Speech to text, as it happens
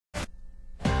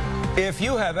If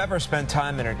you have ever spent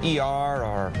time in an ER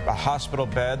or a hospital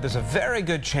bed, there's a very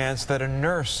good chance that a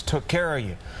nurse took care of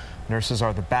you. Nurses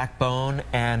are the backbone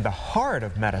and the heart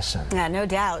of medicine. Yeah, no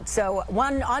doubt. So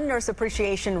on Nurse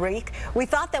Appreciation Week, we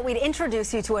thought that we'd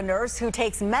introduce you to a nurse who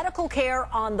takes medical care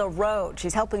on the road.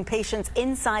 She's helping patients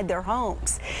inside their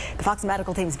homes. The Fox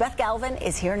Medical team's Beth Galvin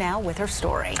is here now with her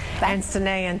story. And Sine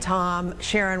and Tom,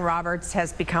 Sharon Roberts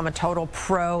has become a total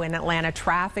pro in Atlanta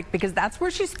traffic because that's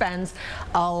where she spends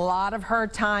a lot of her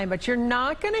time. But you're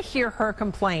not going to hear her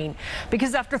complain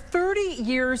because after 30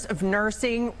 years of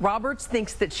nursing, Roberts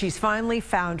thinks that she's finally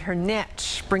found her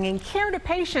niche, bringing care to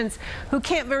patients who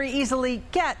can't very easily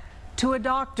get to a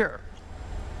doctor.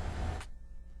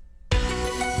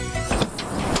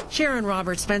 Sharon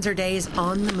Roberts spends her days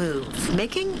on the move,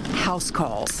 making house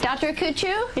calls. Dr.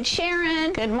 Akuchu, it's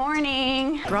Sharon. Good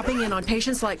morning. Dropping in on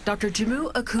patients like Dr.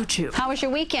 Jimu Akuchu. How was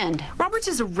your weekend? Roberts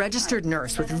is a registered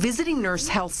nurse with Visiting Nurse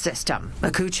Health System.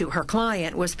 Akuchu, her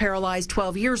client, was paralyzed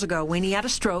 12 years ago when he had a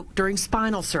stroke during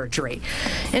spinal surgery.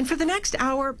 And for the next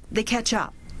hour, they catch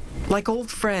up. Like old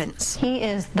friends. He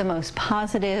is the most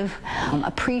positive,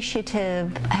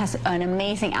 appreciative, has an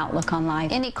amazing outlook on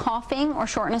life. Any coughing or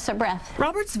shortness of breath?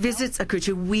 Roberts visits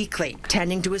Akuchu weekly,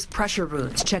 tending to his pressure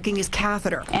wounds, checking his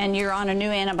catheter. And you're on a new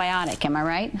antibiotic, am I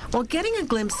right? While getting a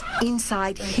glimpse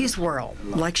inside his world,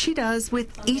 like she does with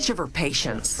each of her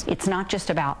patients. It's not just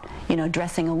about,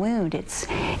 dressing a wound. It's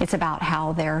about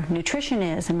how their nutrition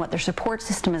is and what their support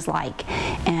system is like,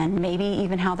 and maybe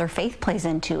even how their faith plays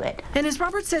into it. And as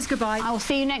Robert says goodbye, I will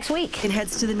see you next week, and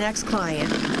heads to the next client,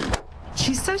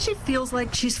 she says she feels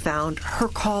like she's found her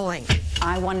calling.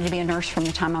 I wanted to be a nurse from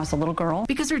the time I was a little girl.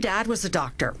 Because her dad was a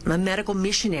doctor, a medical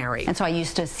missionary. And so I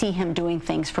used to see him doing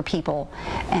things for people,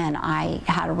 and I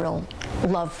had a real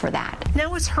love for that.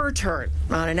 Now it's her turn.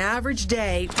 On an average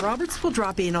day, Roberts will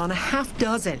drop in on a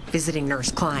half-dozen visiting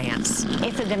nurse clients.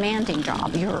 It's a demanding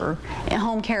job. Your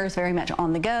home care is very much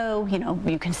on the go.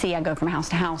 You can see I go from house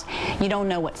to house. You don't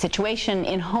know what situation,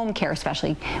 in home care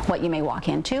especially, what you may walk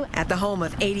into. At the home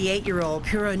of 88-year-old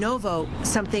Pura Novo,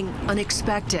 something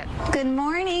unexpected. Good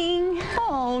morning.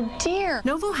 Oh, dear.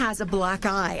 Novo has a black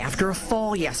eye after a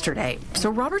fall yesterday, so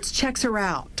Roberts checks her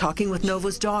out, talking with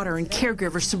Novo's daughter and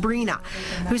caregiver Sabrina,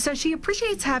 who says she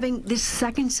appreciates having this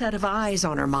second set of eyes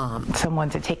on her mom. Someone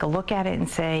to take a look at it and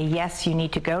say, yes, you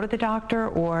need to go to the doctor,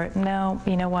 or no,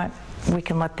 you know what? We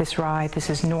can let this ride. This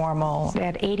is normal.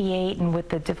 At 88 and with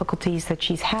the difficulties that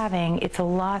she's having, it's a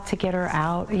lot to get her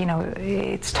out.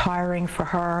 It's tiring for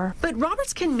her. But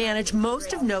Roberts can manage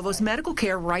most of Novo's medical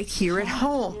care right here at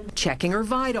home, checking her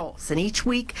vitals, and each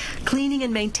week cleaning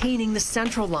and maintaining the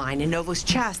central line in Novo's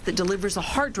chest that delivers a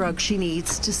heart drug she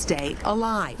needs to stay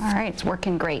alive. All right, it's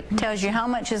working great. Tells you how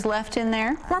much is left in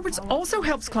there. Roberts also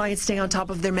helps clients stay on top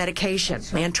of their medication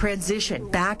and transition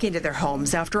back into their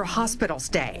homes after a hospital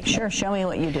stay. Sure, show me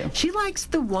what you do. She likes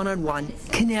the one-on-one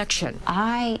connection.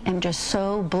 I am just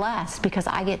so blessed because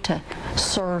I get to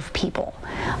serve people.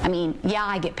 I mean, yeah,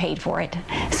 I get paid for it,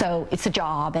 so it's a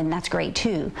job, and that's great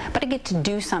too, but I get to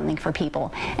do something for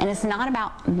people, and it's not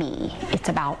about me, it's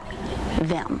about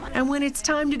them. And when it's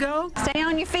time to go, stay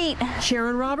on your feet.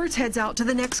 Sharon Roberts heads out to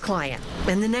the next client,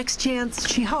 and the next chance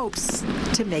she hopes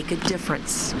to make a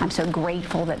difference. I'm so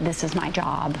grateful that this is my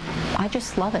job. I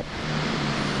just love it.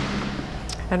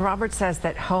 And Roberts says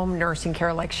that home nursing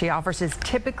care like she offers is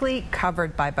typically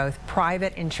covered by both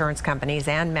private insurance companies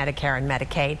and Medicare and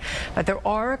Medicaid. But there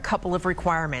are a couple of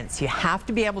requirements. You have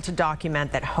to be able to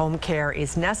document that home care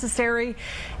is necessary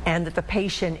and that the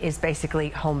patient is basically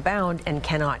homebound and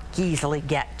cannot easily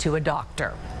get to a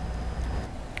doctor.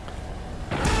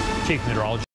 Chief Meteorologist